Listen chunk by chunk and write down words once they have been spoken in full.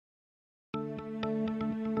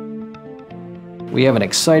We have an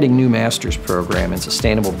exciting new master's program in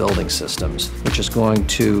sustainable building systems, which is going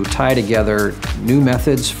to tie together new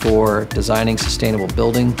methods for designing sustainable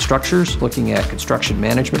building structures, looking at construction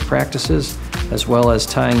management practices, as well as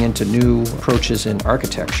tying into new approaches in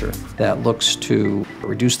architecture that looks to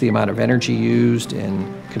reduce the amount of energy used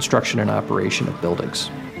in construction and operation of buildings.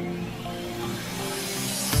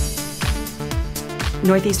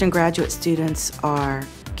 Northeastern graduate students are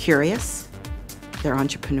curious, they're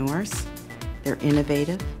entrepreneurs, they're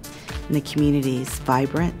innovative, and the community is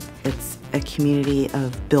vibrant. It's a community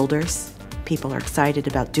of builders. People are excited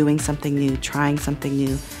about doing something new, trying something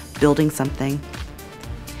new, building something.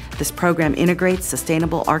 This program integrates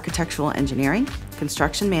sustainable architectural engineering,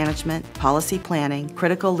 construction management, policy planning,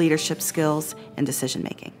 critical leadership skills, and decision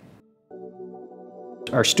making.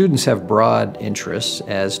 Our students have broad interests,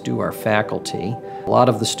 as do our faculty. A lot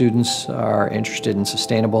of the students are interested in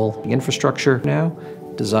sustainable infrastructure now,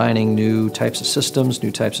 designing new types of systems,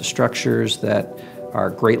 new types of structures that are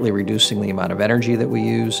greatly reducing the amount of energy that we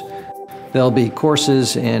use. There'll be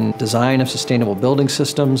courses in design of sustainable building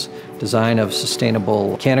systems, design of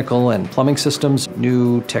sustainable mechanical and plumbing systems,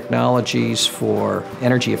 new technologies for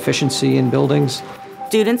energy efficiency in buildings.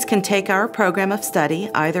 Students can take our program of study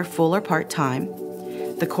either full or part-time.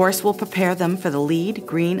 The course will prepare them for the LEED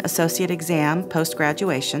Green Associate Exam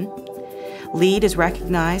post-graduation. LEED is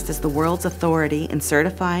recognized as the world's authority in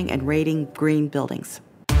certifying and rating green buildings.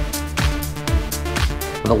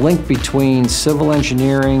 The link between civil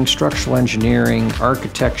engineering, structural engineering,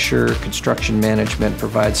 architecture, construction management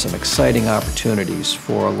provides some exciting opportunities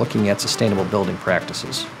for looking at sustainable building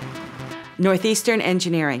practices. Northeastern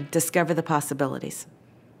Engineering. Discover the possibilities.